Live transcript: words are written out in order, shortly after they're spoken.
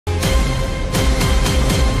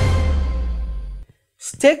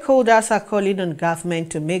Stakeholders are calling on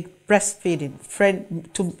government to make breastfeeding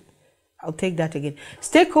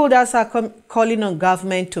Stakeholders are calling on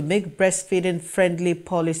government to make breastfeeding-friendly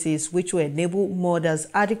policies which will enable mothers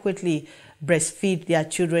adequately breastfeed their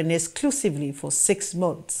children exclusively for 6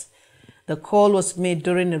 months. The call was made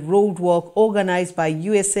during a roadwalk organized by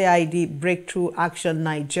USAID Breakthrough Action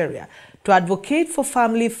Nigeria to advocate for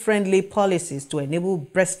family-friendly policies to enable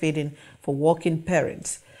breastfeeding for working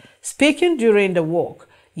parents. Speaking during the walk,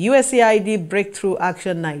 USAID Breakthrough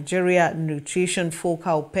Action Nigeria nutrition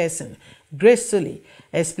focal person Grace Sully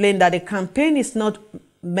explained that the campaign is not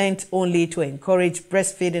meant only to encourage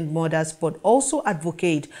breastfeeding mothers but also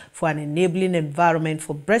advocate for an enabling environment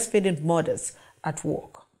for breastfeeding mothers at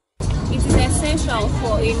work. It is essential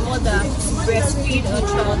for a mother to breastfeed her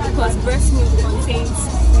child because breast milk contains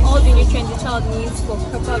all the nutrients the child needs for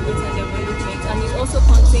proper growth and development, and it also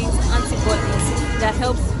contains antibodies that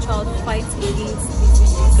help the child fight against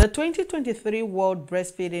diseases. The 2023 World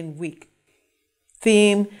Breastfeeding Week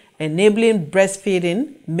Theme, Enabling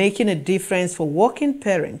Breastfeeding, Making a Difference for Working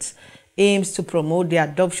Parents, aims to promote the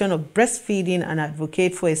adoption of breastfeeding and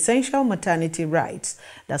advocate for essential maternity rights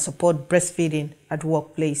that support breastfeeding at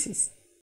workplaces.